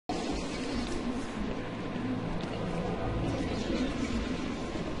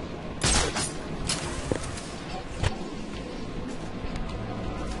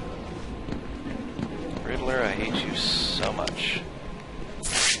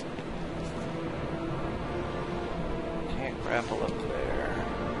grapple up there.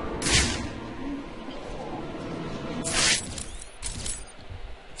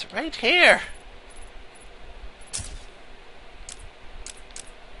 It's right here!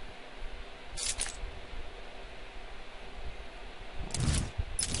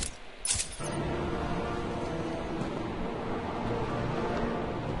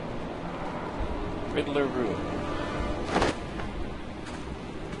 Riddler room.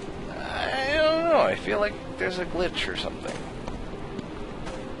 I don't know, I feel like there's a glitch or something.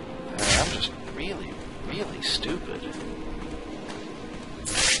 I'm just really, really stupid.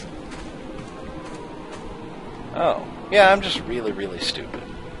 Oh, yeah, I'm just really, really stupid.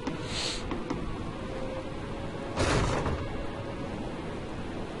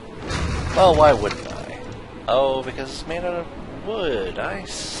 Well, why wouldn't I? Oh, because it's made out of wood, I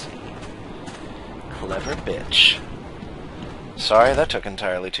see. Clever bitch. Sorry, that took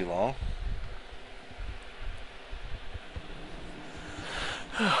entirely too long.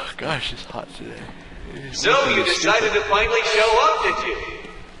 Oh, gosh, it's hot today. So you decided to finally show up, did you?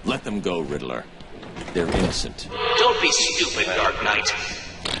 Let them go, Riddler. They're innocent. Don't be stupid, Dark Knight.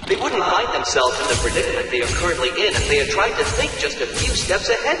 They wouldn't find themselves in the predicament they are currently in if they had tried to think just a few steps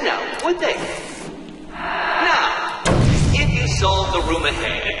ahead now, would they? Now, if you solve the room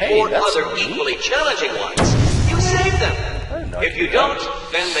ahead, or other equally challenging ones, you save them. If you don't,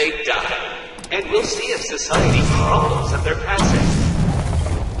 then they die. And we'll see if society crumbles at their passing.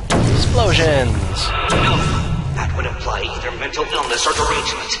 Explosions! No, that would imply either mental illness or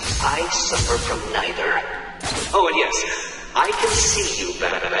derangement. I suffer from neither. Oh, and yes, I can see you,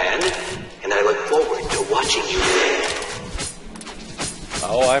 Batman, and I look forward to watching you fail.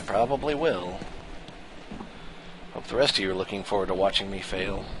 Oh, I probably will. Hope the rest of you are looking forward to watching me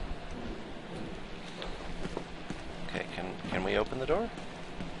fail. Okay, can we open the door?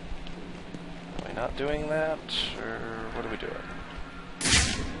 Are we not doing that? Or what are we doing?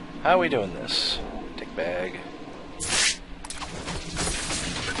 How are we doing this? Dick bag.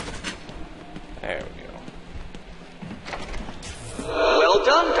 There we go. Well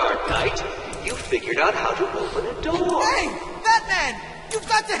done, Dark Knight. You figured out how to open a door. Hey! Batman! You've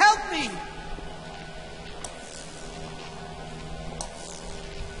got to help me!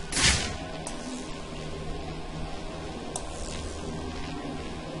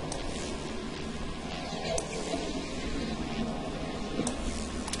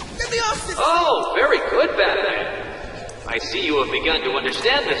 Oh, very good, Batman. I see you have begun to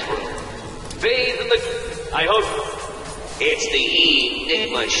understand this room. Bathe in the... I hope... It's the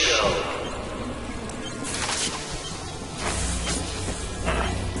Enigma Show.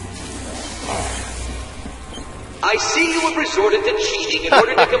 I see you have resorted to cheating in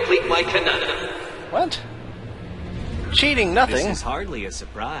order to complete my conundrum. What? Cheating nothing. This is hardly a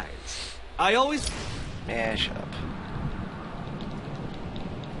surprise. I always... Yeah, shut up.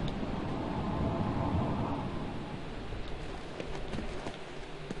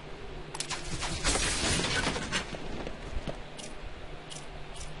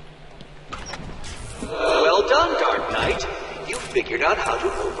 Well done, Dark Knight. You figured out how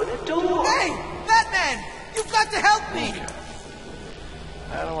to open a door. Hey! Batman! You've got to help me! Okay.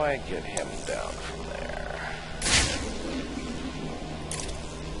 How do I get him down from there?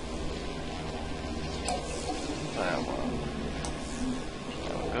 That one.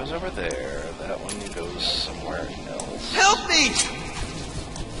 That one goes over there. That one goes somewhere else. Help me!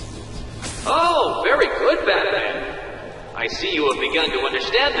 Oh, very good, Batman. I see you have begun to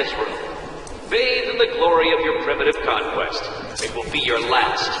understand this room. Bathe in the glory of your primitive conquest. It will be your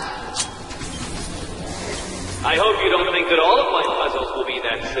last. I hope you don't think that all of my puzzles will be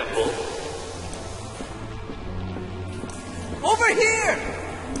that simple. Over here!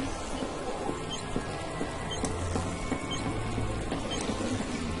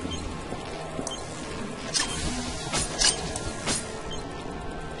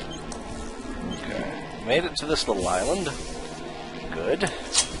 Okay. Made it to this little island. Good.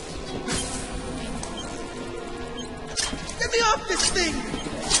 Get me off this thing!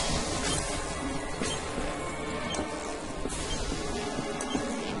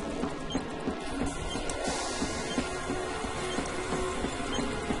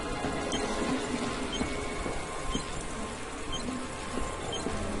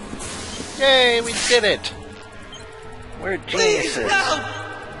 Yay, we did it! We're Please, geniuses. help!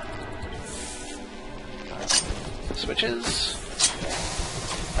 Switches.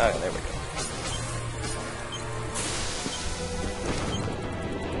 Oh, there we go.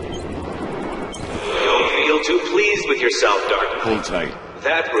 Don't feel too pleased with yourself, Dark Knight. Hold tight.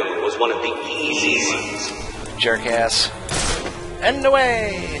 That room was one of the easy ones. Jerk ass. And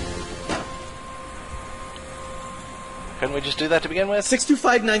away! Couldn't we just do that to begin with?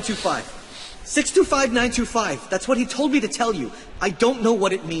 625925. 625925. That's what he told me to tell you. I don't know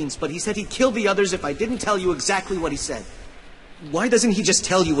what it means, but he said he'd kill the others if I didn't tell you exactly what he said. Why doesn't he just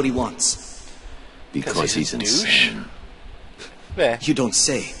tell you what he wants? Because he's insane. Eh. You don't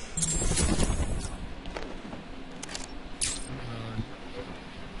say.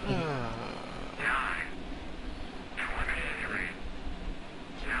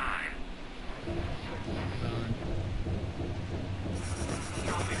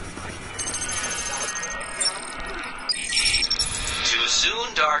 Too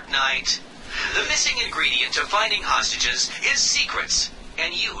soon, Dark Knight. The missing ingredient to finding hostages is secrets,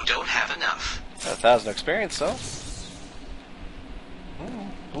 and you don't have enough. 1,000 experience, though.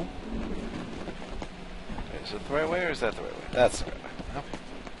 Ooh. Is it the right way, or is that the right way? That's the right way. Okay.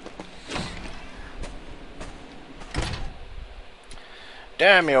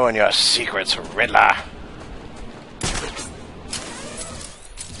 Damn you and your secrets, Riddler!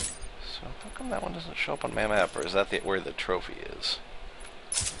 So, how come that one doesn't show up on my map, or is that where the trophy is?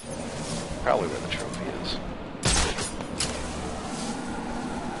 Probably where the trophy is.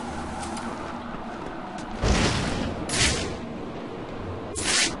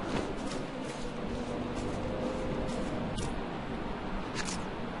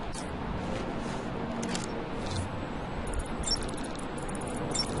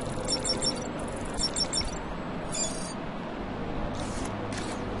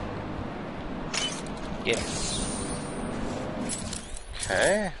 Yeah.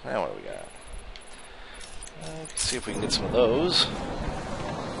 Okay, now what do we got? Let's see if we can get some of those.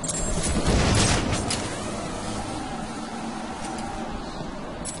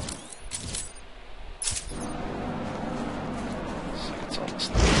 Looks like it's on this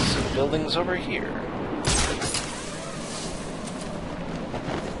set of buildings over here.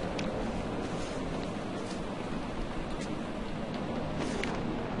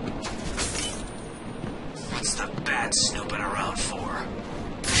 What's the bat snooping around for?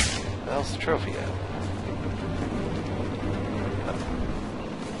 Where the hell's the trophy at?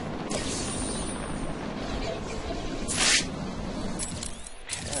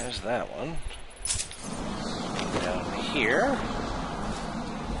 Okay, there's that one. Down here.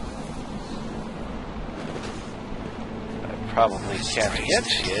 I probably can't get.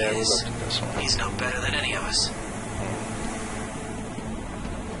 Yeah, we'll look at this one. He's no better than any of us.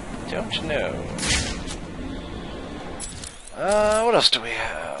 Don't you know? What else do we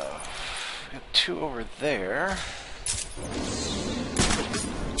have? We got 2 over there.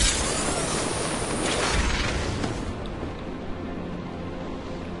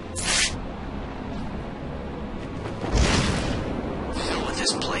 Fill with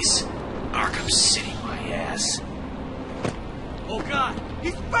this place. Arkham City, my ass. Oh God!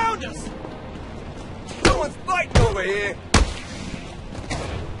 He's found us! Someone's fighting over here!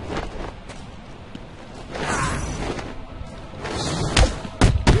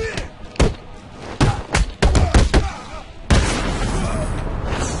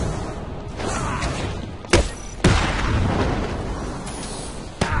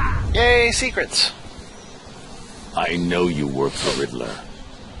 Yay, secrets! I know you work for Riddler.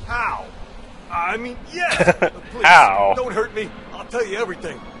 How? I mean, yeah. Please, Ow. don't hurt me. I'll tell you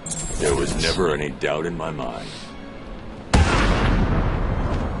everything. There was never any doubt in my mind.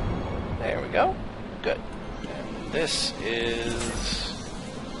 There we go. Good. And this is...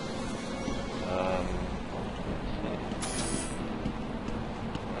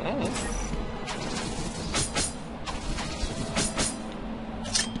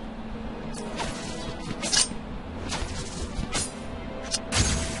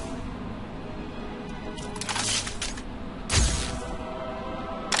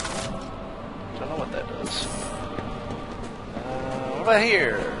 Don't know what that does. What about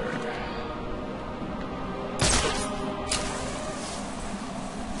here?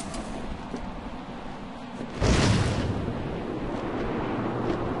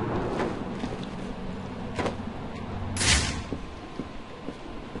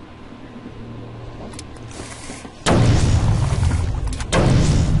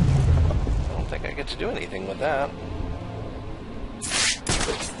 I don't think I get to do anything with that.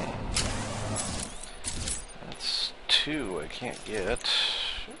 That's 2 I can't get.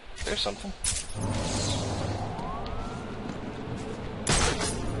 There's something.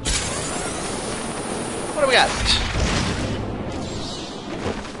 What do we got?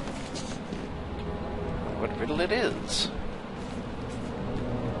 What riddle it is?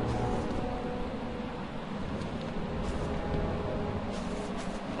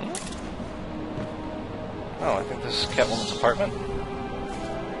 Oh, I think this is Catwoman's apartment.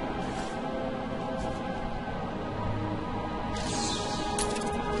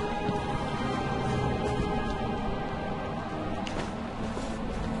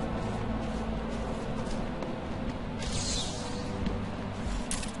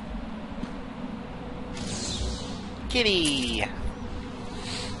 Kitty!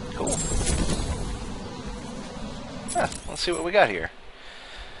 Cool. Huh, let's see what we got here.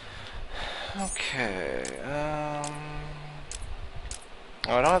 Okay, oh,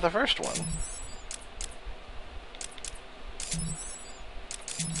 I don't have the first one.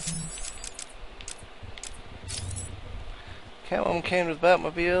 Catwoman came to the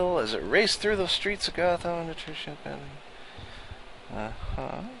Batmobile as it raced through the streets of Gotham and Nutrition.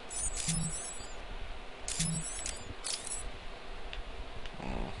 Uh-huh.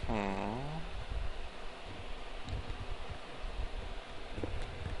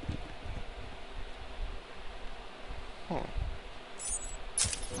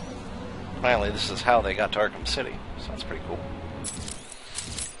 Finally, this is how they got to Arkham City, so that's pretty cool.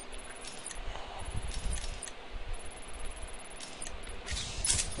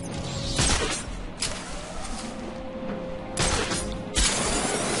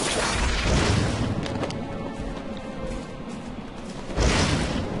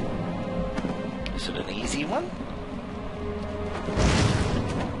 Is it an easy one?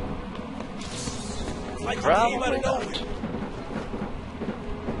 Probably not.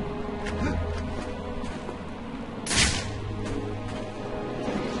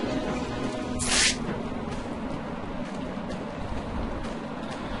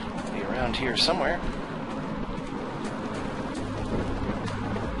 Be around here somewhere.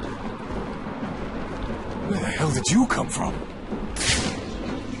 Where the hell did you come from?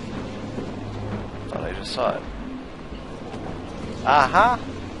 Thought I just saw it. Aha!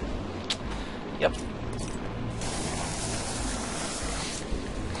 Yep.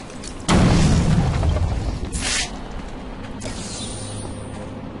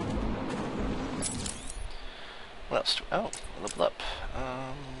 What else do oh, level up.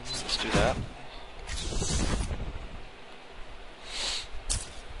 Let's do that.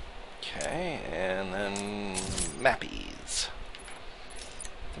 Okay, and then mappies.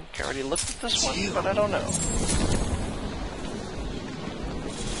 I think I already looked at this one, but I don't know.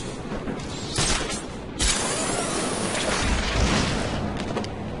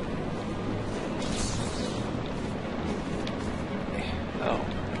 Oh,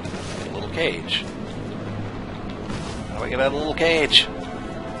 a little cage. How do I get out of the little cage?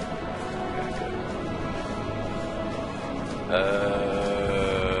 I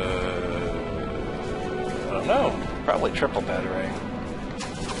don't know. Probably triple battering.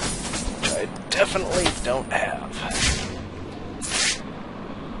 Which I definitely don't have.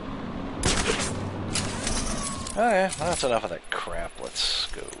 Okay, well, that's enough of that crap. Let's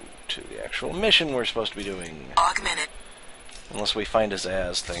go to the actual mission we're supposed to be doing. Augmented. Unless we find his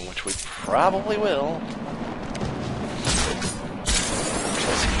As thing, which we probably will.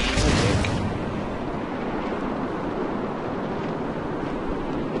 Because he's a dick.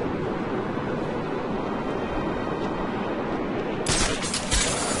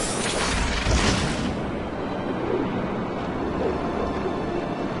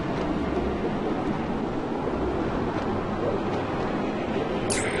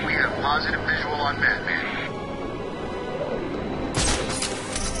 We have positive visual on Batman.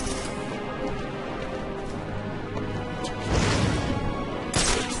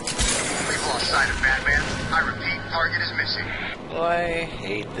 We've lost sight of Batman. I repeat, target is missing. Oh, I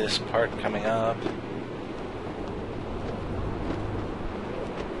hate this part coming up.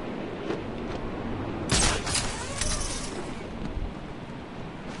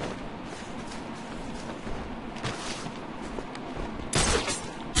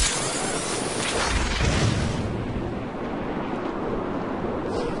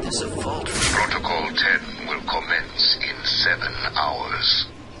 There's a vault. Protocol 10 will commence in 7 hours.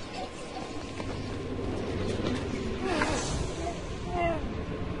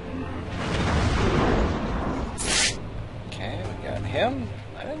 Okay, we got him.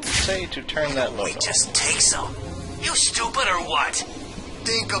 I didn't say to turn that load off. Just take some. You stupid or what?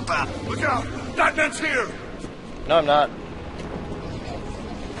 Think about. Look out! Batman's here! No, I'm not.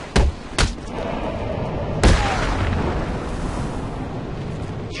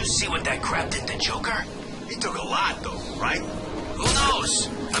 You see what that crap did to Joker? He took a lot, though, right? Who knows?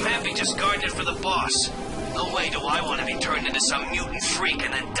 I'm happy just guarding it for the boss. No way do I want to be turned into some mutant freak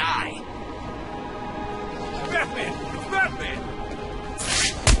and then die. Batman! It's Batman!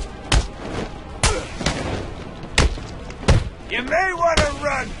 You may want to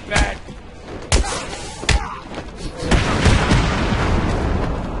run, Bat!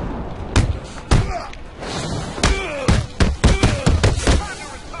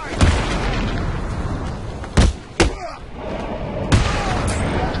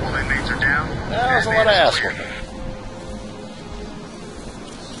 Multiple inmates are down. That was a lot of ass Clear. whooping.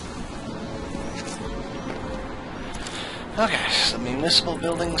 Some municipal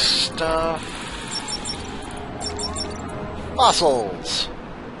building stuff. Fossils!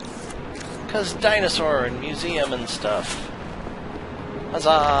 Because dinosaur and museum and stuff.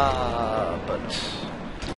 Huzzah! But